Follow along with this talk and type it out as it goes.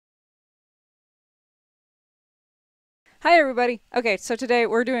Hi everybody! Okay, so today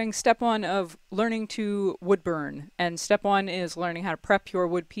we're doing step one of learning to wood burn. And step one is learning how to prep your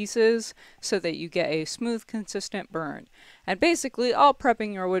wood pieces so that you get a smooth, consistent burn. And basically all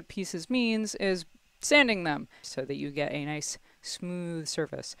prepping your wood pieces means is sanding them so that you get a nice smooth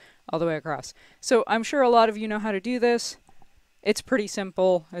surface all the way across. So I'm sure a lot of you know how to do this. It's pretty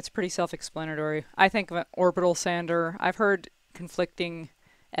simple. It's pretty self-explanatory. I think of an orbital sander. I've heard conflicting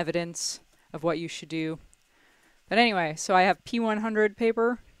evidence of what you should do. But anyway, so I have P100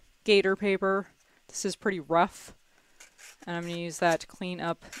 paper, gator paper. This is pretty rough, and I'm going to use that to clean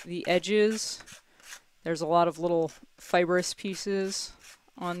up the edges. There's a lot of little fibrous pieces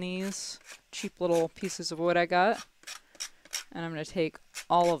on these cheap little pieces of wood I got. And I'm going to take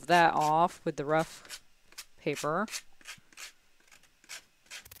all of that off with the rough paper.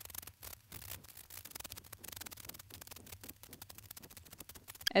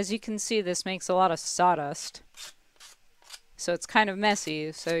 As you can see, this makes a lot of sawdust. So it's kind of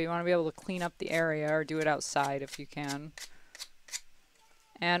messy, so you want to be able to clean up the area or do it outside if you can.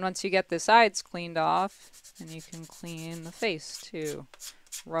 And once you get the sides cleaned off, then you can clean the face too.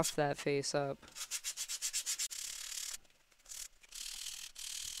 Rough that face up.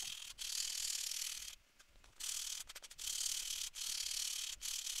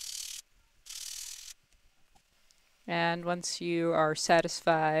 And once you are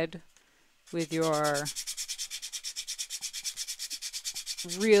satisfied with your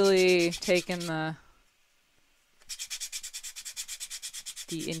really taking the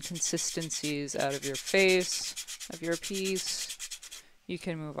inconsistencies out of your face of your piece, you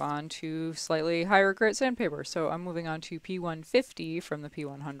can move on to slightly higher grit sandpaper. So I'm moving on to P150 from the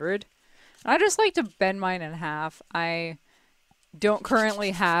P100. And I just like to bend mine in half. I don't currently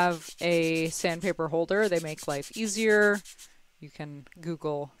have a sandpaper holder. They make life easier. You can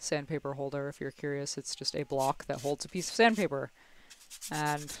Google sandpaper holder if you're curious. It's just a block that holds a piece of sandpaper.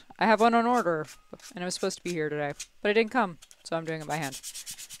 And I have one on order, and it was supposed to be here today, but it didn't come, so I'm doing it by hand.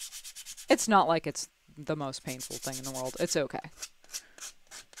 It's not like it's the most painful thing in the world. It's okay.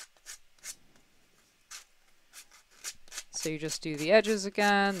 So you just do the edges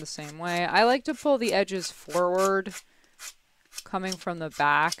again, the same way. I like to pull the edges forward, coming from the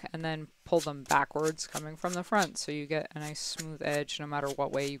back, and then pull them backwards, coming from the front, so you get a nice smooth edge no matter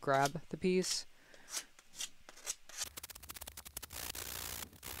what way you grab the piece.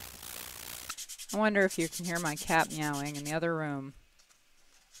 I wonder if you can hear my cat meowing in the other room.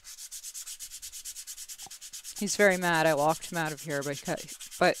 He's very mad. I walked him out of here,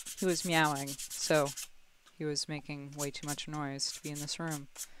 but he was meowing, so he was making way too much noise to be in this room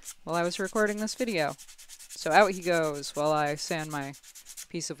while I was recording this video. So out he goes while I sand my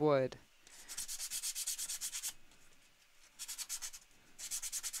piece of wood.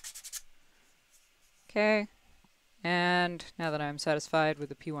 Okay. And now that I'm satisfied with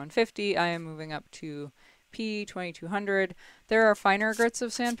the P150, I am moving up to P2200. There are finer grits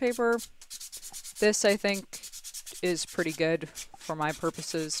of sandpaper. This, I think, is pretty good for my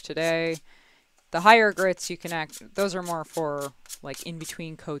purposes today. The higher grits, you can those are more for like in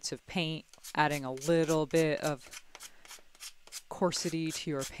between coats of paint, adding a little bit of coarsity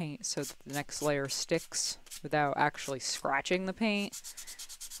to your paint so that the next layer sticks without actually scratching the paint.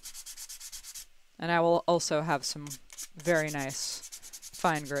 And I will also have some very nice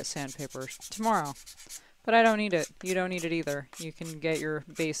fine grit sandpaper tomorrow. But I don't need it. You don't need it either. You can get your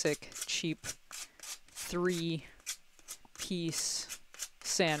basic, cheap 3-piece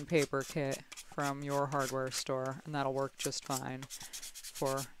sandpaper kit from your hardware store, and that'll work just fine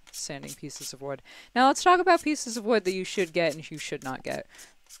for sanding pieces of wood. Now let's talk about pieces of wood that you should get and you should not get.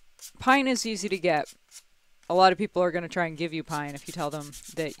 Pine is easy to get. A lot of people are going to try and give you pine if you tell them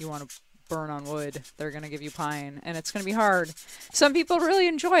that you want to burn on wood. They're going to give you pine, and it's going to be hard. Some people really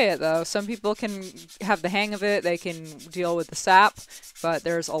enjoy it, though. Some people can have the hang of it. They can deal with the sap, but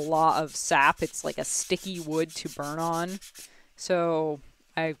there's a lot of sap. It's like a sticky wood to burn on, so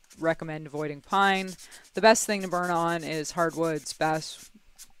I recommend avoiding pine. The best thing to burn on is hardwoods.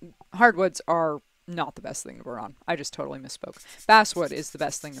 Hardwoods are not the best thing to burn on. I just totally misspoke. Basswood is the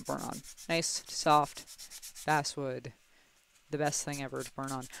best thing to burn on. Nice, soft basswood. The best thing ever to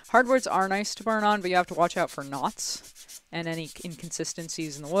burn on. Hardwoods are nice to burn on, but you have to watch out for knots and any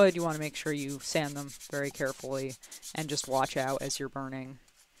inconsistencies in the wood. You want to make sure you sand them very carefully and just watch out as you're burning,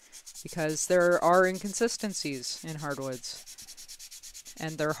 because there are inconsistencies in hardwoods,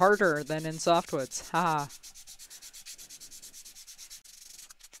 and they're harder than in softwoods. Haha.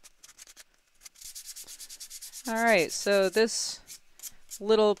 Alright, so this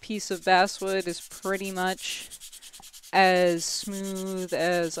little piece of basswood is pretty much as smooth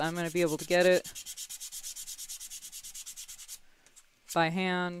as I'm going to be able to get it. by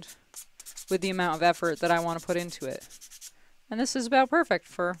hand with the amount of effort that I want to put into it. And this is about perfect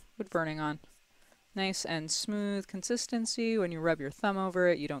for wood burning on. Nice and smooth consistency. When you rub your thumb over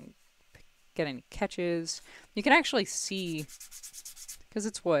it, you don't get any catches. You can actually see, because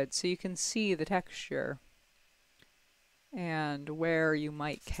it's wood, so you can see the texture and where you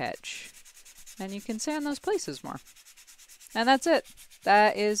might catch. And you can sand those places more. And that's it.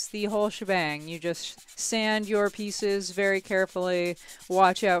 That is the whole shebang. You just sand your pieces very carefully.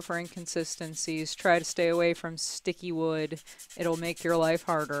 Watch out for inconsistencies. Try to stay away from sticky wood. It'll make your life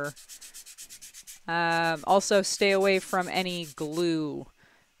harder. Also, stay away from any glue.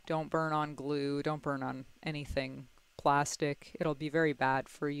 Don't burn on glue. Don't burn on anything plastic. It'll be very bad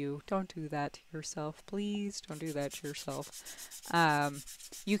for you. Don't do that to yourself. Please don't do that to yourself.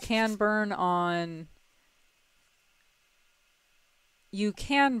 You can burn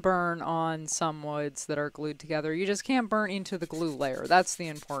on some woods that are glued together. You just can't burn into the glue layer. That's the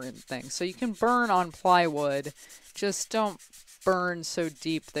important thing. So you can burn on plywood. Just don't burn so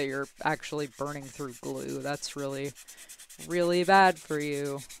deep that you're actually burning through glue. That's really, really bad for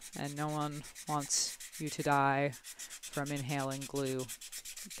you. And no one wants you to die from inhaling glue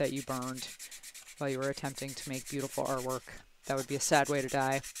that you burned while you were attempting to make beautiful artwork. That would be a sad way to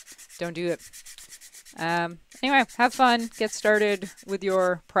die. Don't do it. Anyway, have fun. Get started with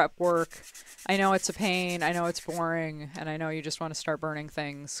your prep work. I know it's a pain. I know it's boring. And I know you just want to start burning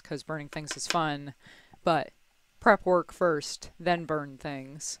things because burning things is fun. But prep work first, then burn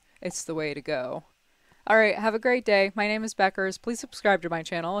things. It's the way to go. Alright, have a great day. My name is Beckers. Please subscribe to my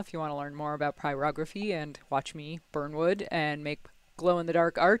channel if you want to learn more about pyrography and watch me burn wood and make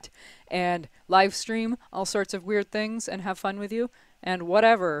glow-in-the-dark art and live stream all sorts of weird things and have fun with you. And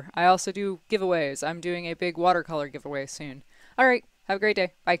whatever. I also do giveaways. I'm doing a big watercolor giveaway soon. Alright, have a great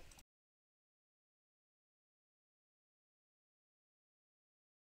day. Bye.